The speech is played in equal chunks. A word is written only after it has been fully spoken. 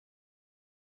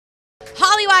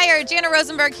Hollywire, Jana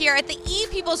Rosenberg here at the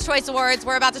People's Choice Awards.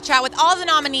 We're about to chat with all the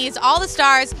nominees, all the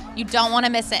stars. You don't want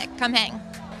to miss it. Come hang.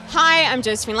 Hi, I'm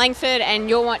Josephine Langford, and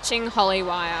you're watching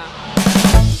Hollywire.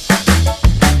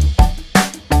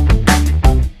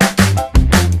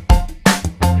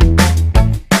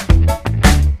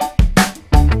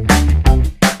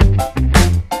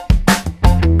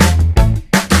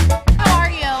 How are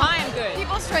you? Hi, I'm good.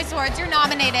 People's Choice Awards, you're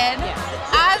nominated. Yes.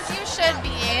 As you should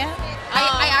be.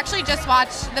 I actually just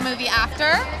watched the movie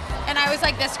after, and I was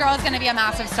like, this girl is going to be a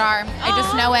massive star. I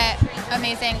just know it.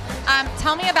 Amazing.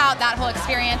 Tell me about that whole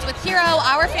experience with Hero.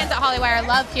 Our fans at Hollywire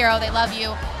love Hero. They love you.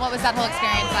 What was that whole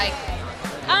experience like?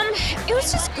 It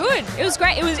was just good. It was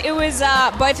great. It was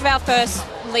both of our first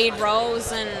lead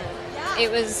roles, and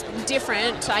it was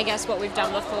different, I guess, what we've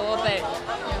done before, but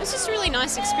it was just a really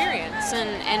nice experience, and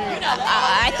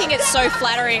I think it's so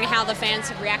flattering how the fans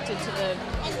have reacted to the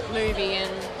movie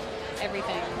and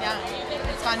everything. Yeah,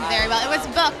 it's gone very well. It was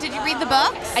booked. Did you read the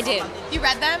books? I did. You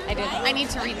read them? I did. I need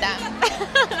to read them.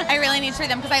 I really need to read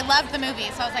them because I loved the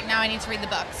movie, so I was like, now I need to read the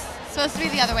books. It's supposed to be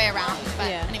the other way around, but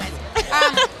anyways.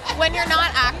 When you're not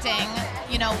acting,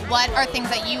 you know, what are things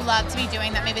that you love to be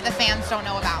doing that maybe the fans don't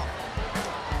know about?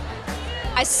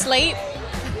 I sleep.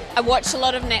 I watch a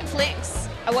lot of Netflix.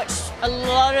 I watch a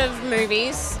lot of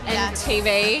movies and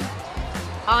TV.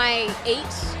 I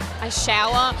eat. I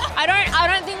shower. I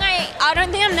don't think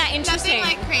I'm that interesting.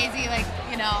 Nothing like crazy, like,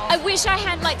 you know. I wish I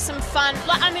had like some fun.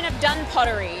 Like, I mean, I've done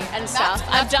pottery and stuff.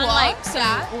 I've done cool. like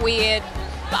some weird,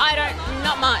 but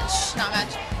not much. Not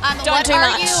much. Don't do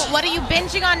much. What are you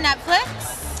binging on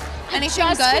Netflix? Anything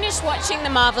I just good? finished watching The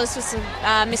Marvelous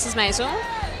Mrs. Maisel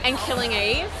and Killing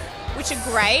Eve, which are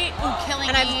great. Ooh, Killing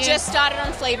and Eve. I've just started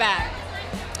on Fleabag.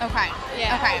 Okay.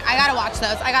 Yeah. Okay. I gotta watch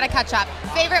those. I gotta catch up.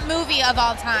 Favorite movie of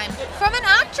all time from an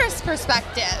actress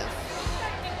perspective?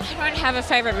 I don't have a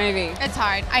favorite movie. It's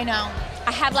hard. I know.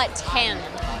 I have like 10.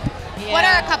 Yeah. What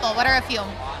are a couple? What are a few?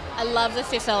 I love The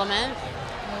Fifth Element.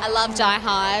 I love Die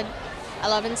Hard. I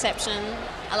love Inception.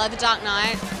 I love The Dark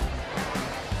Knight.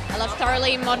 I love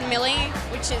Thoroughly Modern Millie,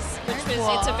 which it's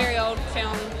a very old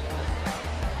film.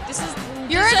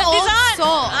 You're an old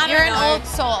soul. You're an old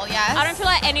soul. Yes. I don't feel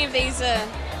like any of these are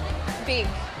big.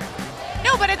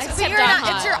 No, but it's Except your Die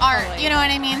Hard, it's your art. probably. You know what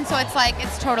I mean? So it's like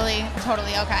it's totally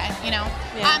okay. You know.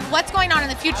 Yeah. What's going on in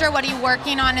the future? What are you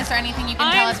working on? Is there anything you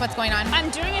can tell us what's going on?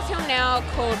 I'm doing a film now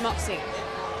called Moxie.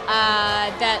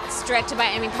 That's directed by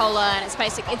Amy Poehler, and it's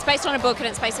based on a book, and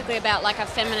it's basically about like a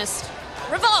feminist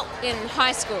revolt in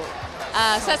high school.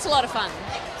 So that's a lot of fun.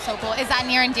 So cool. Is that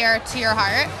near and dear to your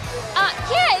heart?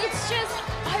 Yeah, it's just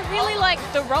I really like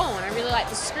the role, and I really like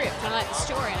the script, and I like the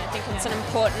story, and I think it's an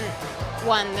important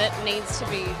one that needs to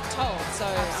be told. So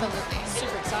absolutely, I'm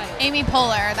super excited. Amy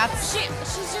Poehler,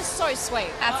 she's just so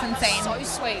sweet. That's insane. So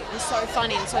sweet and so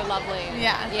funny and so lovely.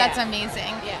 Yeah, that's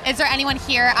amazing. Yeah. Is there anyone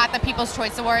here at the People's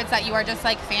Choice Awards that you are just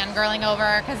like fangirling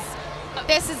over? Because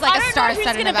this is like a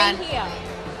star-studded event. Be here.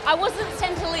 I wasn't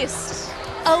sent a list.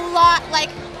 A lot, like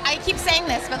I keep saying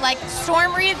this, but like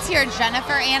Storm Reed's here,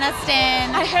 Jennifer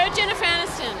Aniston. I heard Jennifer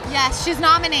Aniston. Yes, she's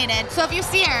nominated. So if you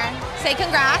see her, say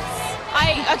congrats.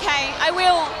 Okay, I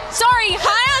will. Sorry,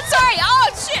 hi, I'm sorry. Oh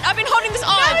shit, I've been holding this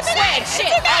on. No, it's okay.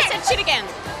 Shit, It's okay. I said shit again.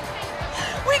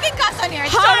 We can cuss on here.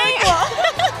 It's Hi. totally cool.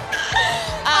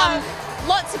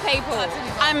 Lots of people.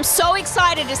 I'm so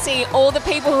excited to see all the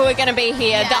people who are going to be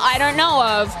here that I don't know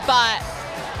of, but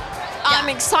I'm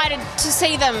excited to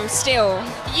see them still.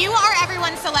 You are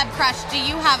everyone's celeb crush. Do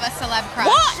you have a celeb crush?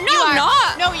 What? No, I'm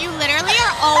not. No, you literally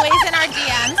are always in our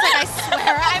DMs. Like I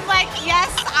swear, I'm like,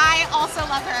 yes, I also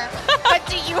love her. But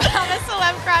do you have a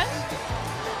celeb crush?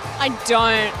 I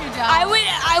don't. You don't?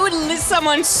 I would list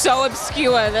someone so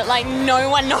obscure that like no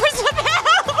one knows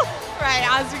about. Right,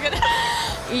 I was gonna.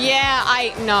 Yeah,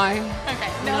 no. Okay,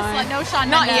 no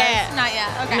Shawn Not Mendes. yet. Not yet.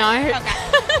 Okay. No. Okay.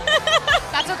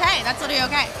 That's okay. That's literally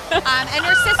okay. And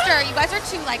your sister, you guys are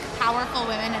two like powerful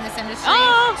women in this industry.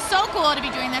 Oh. So cool to be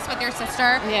doing this with your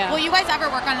sister. Yeah. Will you guys ever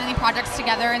work on any projects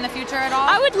together in the future at all?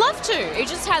 I would love to.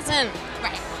 It just hasn't.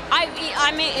 Right.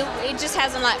 I mean, it just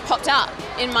hasn't like popped up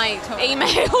in my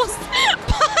emails.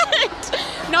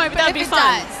 But no, but that'd be fun.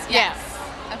 Does, yes.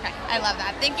 Yeah. Okay. I love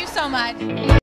that. Thank you so much.